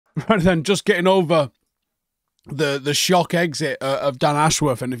rather than just getting over the shock exit of Dan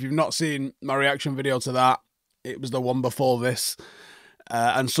Ashworth. And if you've not seen my reaction video to that, it was the one before this.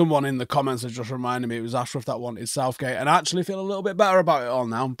 And someone in the comments has just reminded me it was Ashworth that wanted Southgate. And I actually feel a little bit better about it all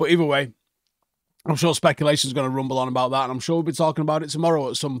now. But either way, I'm sure speculation is going to rumble on about that. And I'm sure we'll be talking about it tomorrow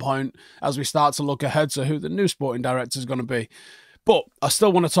at some point as we start to look ahead to who the new sporting director is going to be. But I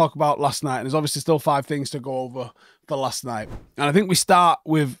still want to talk about last night. And there's obviously still 5 things to go over for last night. And I think we start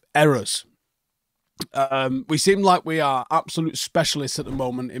with errors. We seem like we are absolute specialists at the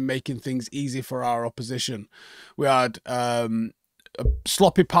moment in making things easy for our opposition. We had a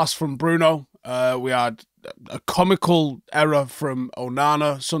sloppy pass from Bruno. We had a comical error from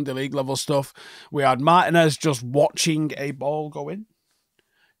Onana, Sunday League level stuff. We had Martinez just watching a ball go in.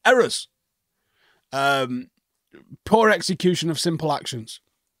 Errors. Poor execution of simple actions.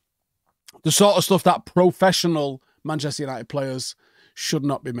 The sort of stuff that professional Manchester United players should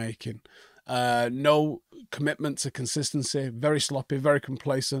not be making. No commitment to consistency. Very sloppy, very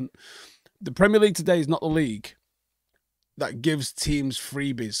complacent. The Premier League today is not the league that gives teams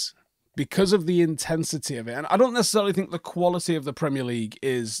freebies because of the intensity of it. And I don't necessarily think the quality of the Premier League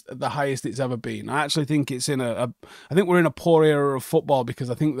is the highest it's ever been. I actually think it's in I think we're in a poor era of football because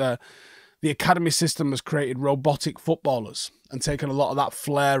I think the academy system has created robotic footballers and taken a lot of that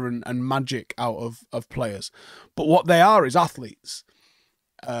flair and magic out of players. But what they are is athletes,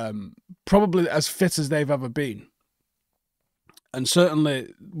 probably as fit as they've ever been. And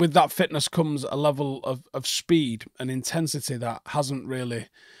certainly with that fitness comes a level of speed and intensity that hasn't really,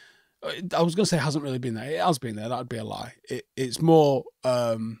 I was going to say hasn't really been there. It has been there. That'd be a lie. It's more,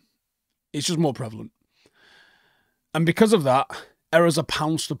 it's just more prevalent. And because of that, errors are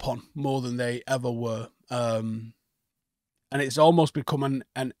pounced upon more than they ever were. And it's almost become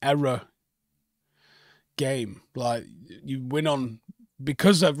an error game. Like you win on,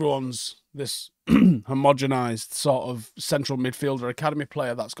 because everyone's this homogenized sort of central midfielder academy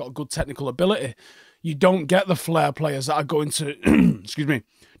player that's got a good technical ability, you don't get the flair players that are going to, excuse me,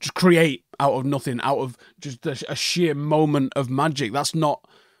 just create out of nothing, out of just a sheer moment of magic. That's not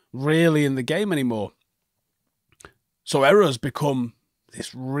really in the game anymore. So errors become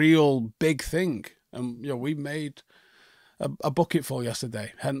this real big thing. And, you know, we made a bucketful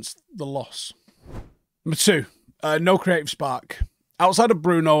yesterday, hence the loss. Number 2, no creative spark. Outside of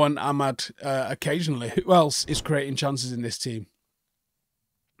Bruno and Ahmad, occasionally, who else is creating chances in this team?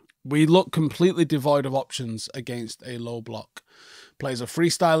 We look completely devoid of options against a low block. Players are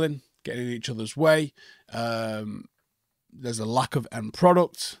freestyling, getting in each other's way. There's a lack of end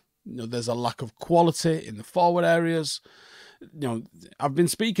product. You know, there's a lack of quality in the forward areas. You know, I've been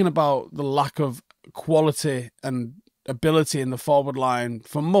speaking about the lack of quality and ability in the forward line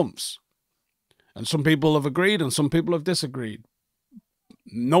for months. And some people have agreed and some people have disagreed.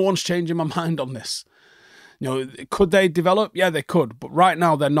 No one's changing my mind on this. You know, could they develop? Yeah, they could. But right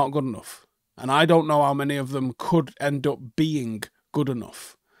now, they're not good enough. And I don't know how many of them could end up being good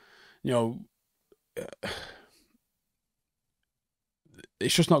enough. You know,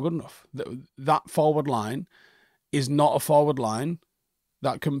 it's just not good enough. That forward line is not a forward line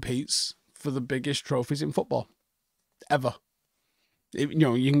that competes for the biggest trophies in football. Ever. You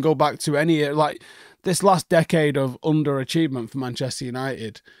know, you can go back to any, like this last decade of underachievement for Manchester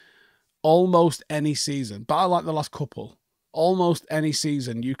United, almost any season, but I like the last couple, almost any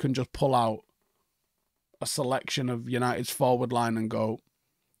season you can just pull out a selection of United's forward line and go,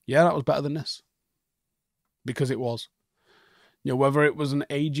 yeah, that was better than this. Because it was. You know, whether it was an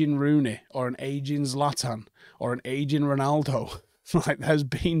aging Rooney or an aging Zlatan or an aging Ronaldo, like there's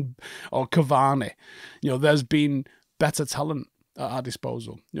been, or Cavani, you know, there's been better talent at our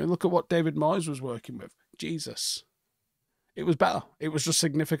disposal. You know, look at what David Moyes was working with. Jesus. It was better. It was just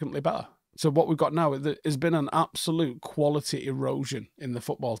significantly better. So what we've got now has been an absolute quality erosion in the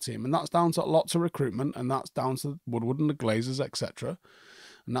football team. And that's down to lots of recruitment, and that's down to Woodward and the Glazers, etc.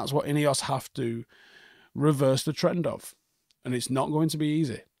 And that's what Ineos have to reverse the trend of. And it's not going to be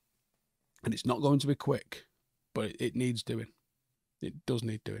easy. And it's not going to be quick. But it needs doing. It does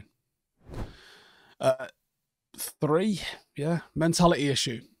need doing. 3, yeah, mentality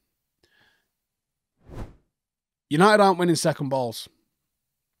issue. United aren't winning second balls.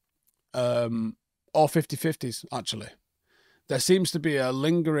 Or 50-50s, actually. There seems to be a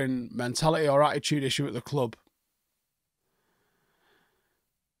lingering mentality or attitude issue at the club.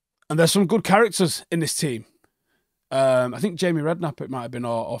 And there's some good characters in this team. I think Jamie Redknapp, it might have been,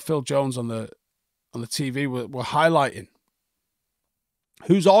 or Phil Jones on the TV were highlighting.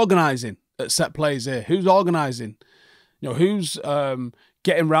 Who's organising at set plays here? Who's organising? You know, who's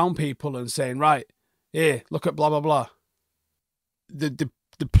getting round people and saying, right, here, look at blah, blah, blah.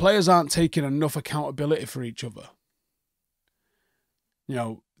 The the players aren't taking enough accountability for each other. You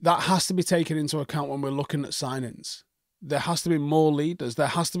know, that has to be taken into account when we're looking at signings. There has to be more leaders. There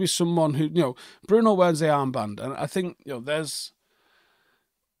has to be someone who, you know, Bruno wears the armband. And I think, you know,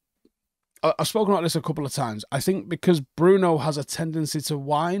 I've spoken about this a couple of times. I think because Bruno has a tendency to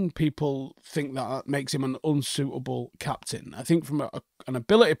whine, people think that makes him an unsuitable captain. I think from an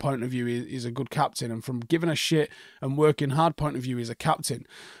ability point of view, he's a good captain. And from giving a shit and working hard point of view, he's a captain.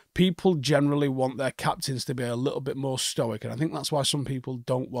 People generally want their captains to be a little bit more stoic. And I think that's why some people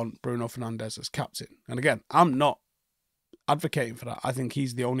don't want Bruno Fernandes as captain. And again, I'm not advocating for that. I think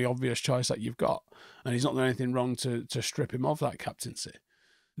he's the only obvious choice that you've got. And he's not doing anything wrong to strip him of that captaincy.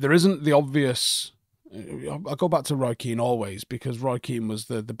 There isn't the obvious... I go back to Roy Keane always, because Roy Keane was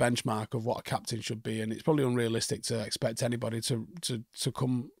the benchmark of what a captain should be, and it's probably unrealistic to expect anybody to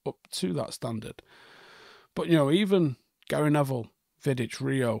come up to that standard. But, you know, even Gary Neville, Vidic,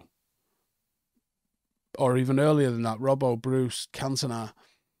 Rio, or even earlier than that, Robbo, Bruce, Cantona,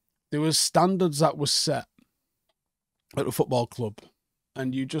 there was standards that were set at the football club,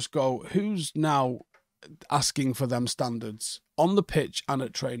 and you just go, who's now asking for them standards on the pitch and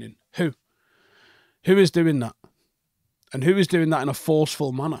at training? Who is doing that? And who is doing that in a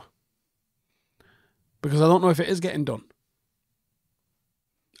forceful manner? Because I don't know if it is getting done.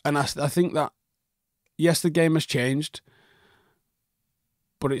 And I think that, yes, the game has changed,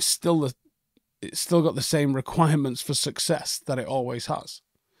 but it's still got the same requirements for success that it always has.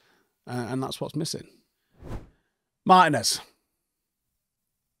 And that's what's missing. Martinez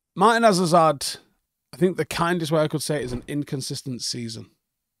has had, I think the kindest way I could say it is an inconsistent season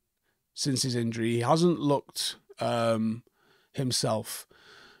since his injury. He hasn't looked himself.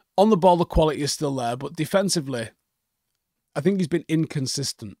 On the ball, the quality is still there, but defensively, I think he's been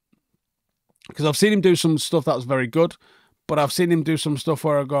inconsistent. Because I've seen him do some stuff that was very good, but I've seen him do some stuff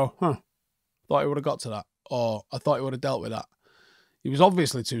where I go, thought he would have got to that, or I thought he would have dealt with that. He was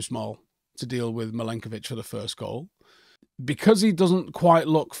obviously too small to deal with Milenkovic for the first goal. Because he doesn't quite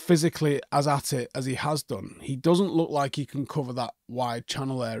look physically as at it as he has done, he doesn't look like he can cover that wide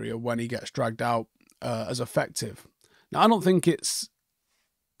channel area when he gets dragged out as effective. Now, I don't think it's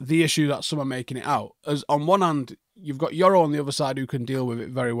the issue that some are making it out. As on one hand, you've got Yoro on the other side who can deal with it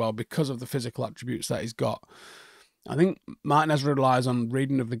very well because of the physical attributes that he's got. I think Martinez relies on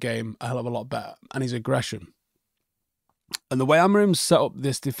reading of the game a hell of a lot better, and his aggression. And the way Amorim set up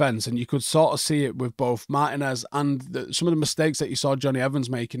this defence, and you could sort of see it with both Martinez and some of the mistakes that you saw Johnny Evans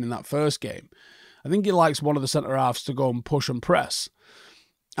making in that first game. I think he likes one of the centre-halves to go and push and press.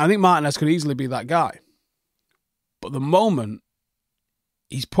 I think Martinez could easily be that guy. But at the moment,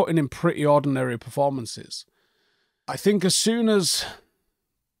 he's putting in pretty ordinary performances. I think as soon as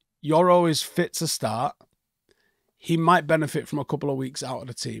Yoro is fit to start, he might benefit from a couple of weeks out of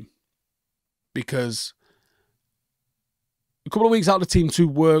the team. Because a couple of weeks out of the team to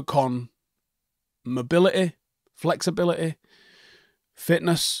work on mobility, flexibility,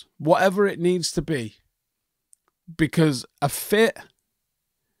 fitness, whatever it needs to be. Because a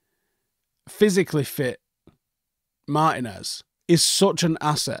physically fit Martinez is such an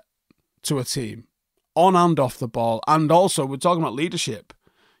asset to a team, on and off the ball. And also, we're talking about leadership.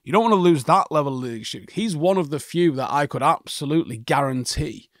 You don't want to lose that level of leadership. He's one of the few that I could absolutely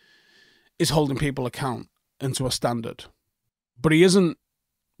guarantee is holding people account and to a standard. But he isn't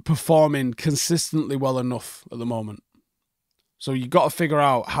performing consistently well enough at the moment. So you got to figure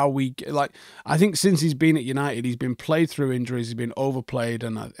out how we... I think since he's been at United, he's been played through injuries, he's been overplayed,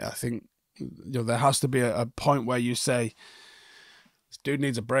 and I think there has to be a point where you say, this dude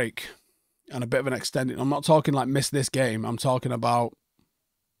needs a break and a bit of an extended... I'm not talking like miss this game. I'm talking about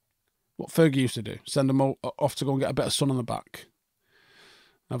what Fergie used to do. Send him off to go and get a bit of sun on the back.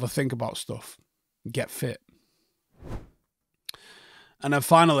 Have a think about stuff. Get fit. And then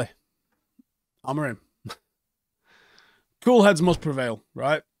finally, Amorim. Cool heads must prevail,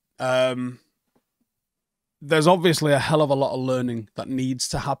 right? There's obviously a hell of a lot of learning that needs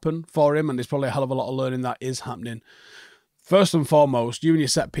to happen for him, and there's probably a hell of a lot of learning that is happening. First and foremost, you and your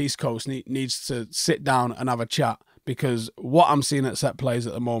set-piece coach needs to sit down and have a chat, because what I'm seeing at set plays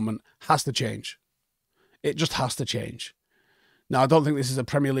at the moment has to change. It just has to change. Now, I don't think this is a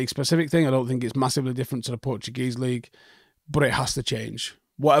Premier League specific thing. I don't think it's massively different to the Portuguese league. But it has to change.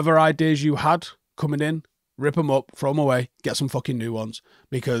 Whatever ideas you had coming in, rip them up, throw them away, get some fucking new ones.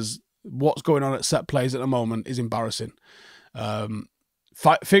 Because what's going on at set plays at the moment is embarrassing.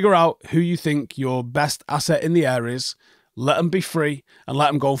 Figure out who you think your best asset in the air is. Let them be free and let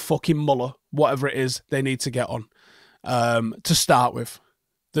them go fucking muller, whatever it is they need to get on. To start with.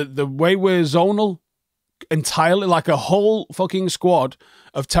 The way we're zonal entirely like a whole fucking squad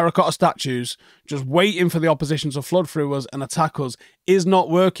of terracotta statues just waiting for the opposition to flood through us and attack us is not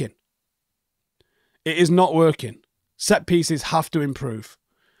working. It is not working. Set pieces have to improve.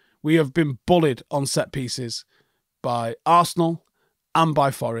 We have been bullied on set pieces by Arsenal and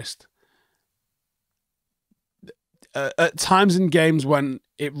by Forest. At times in games when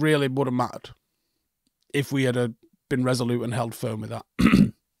it really would have mattered if we had been resolute and held firm with that.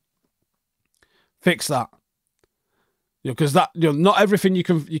 Fix that. Because not everything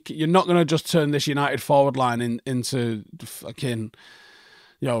you're not going to just turn this United forward line into fucking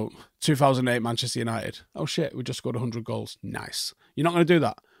 2008 Manchester United. Oh shit, we just scored 100 goals. Nice. You're not going to do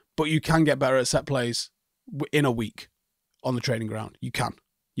that, but you can get better at set plays in a week on the training ground. You can.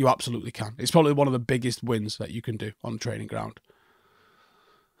 You absolutely can. It's probably one of the biggest wins that you can do on the training ground.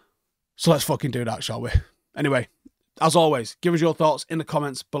 So let's fucking do that, shall we? Anyway, as always, give us your thoughts in the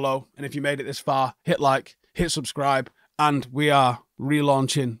comments below. And if you made it this far, hit like, hit subscribe. And we are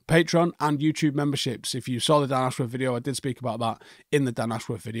relaunching Patreon and YouTube memberships. If you saw the Dan Ashworth video, I did speak about that in the Dan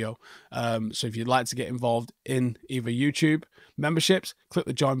Ashworth video. So if you'd like to get involved in either YouTube memberships, click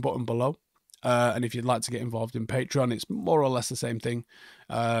the join button below. And if you'd like to get involved in Patreon, it's more or less the same thing.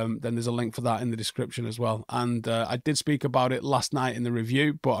 Then there's a link for that in the description as well. And I did speak about it last night in the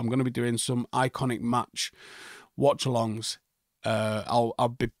review, but I'm going to be doing some iconic match watch-alongs.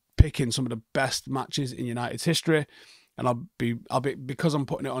 I'll be picking some of the best matches in United's history, and I'll be because I'm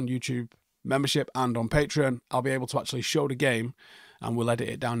putting it on YouTube membership and on Patreon, I'll be able to actually show the game, and we'll edit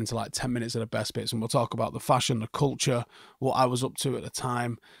it down into like 10 minutes of the best bits, and we'll talk about the fashion, the culture, what I was up to at the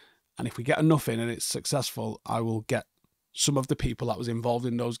time. And if we get enough in and it's successful, I will get some of the people that was involved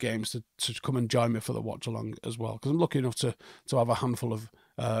in those games to come and join me for the watch along as well. Because I'm lucky enough to have a handful of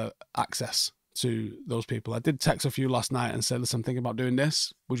access to those people. I did text a few last night and said, listen, I'm thinking about doing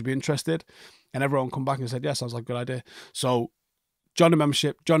this. Would you be interested? And everyone come back and said, yes, sounds like a good idea. So join the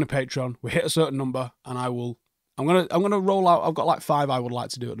membership, join the Patreon. We hit a certain number and I'm gonna roll out. I've got like 5 I would like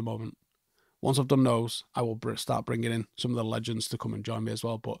to do at the moment. Once I've done those, I will start bringing in some of the legends to come and join me as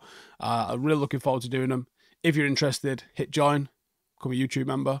well. But I'm really looking forward to doing them. If you're interested, hit join, become a YouTube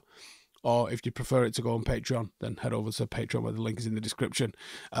member. Or if you prefer it to go on Patreon, then head over to Patreon where the link is in the description.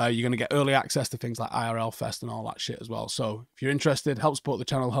 You're going to get early access to things like IRL Fest and all that shit as well. So if you're interested, help support the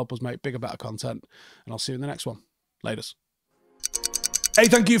channel, help us make bigger, better content. And I'll see you in the next one. Laters. Hey,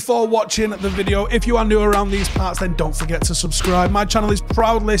 thank you for watching the video. If you are new around these parts, then don't forget to subscribe. My channel is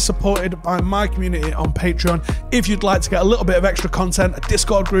proudly supported by my community on Patreon. If you'd like to get a little bit of extra content, a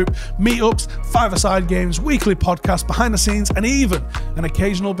Discord group, meetups, 5-a-side games, weekly podcasts, behind the scenes, and even an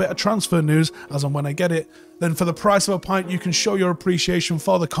occasional bit of transfer news as and when I get it, then for the price of a pint, you can show your appreciation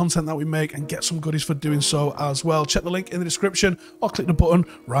for the content that we make and get some goodies for doing so as well. Check the link in the description or click the button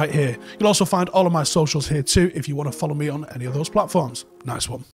right here. You'll also find all of my socials here too if you want to follow me on any of those platforms. Nice one.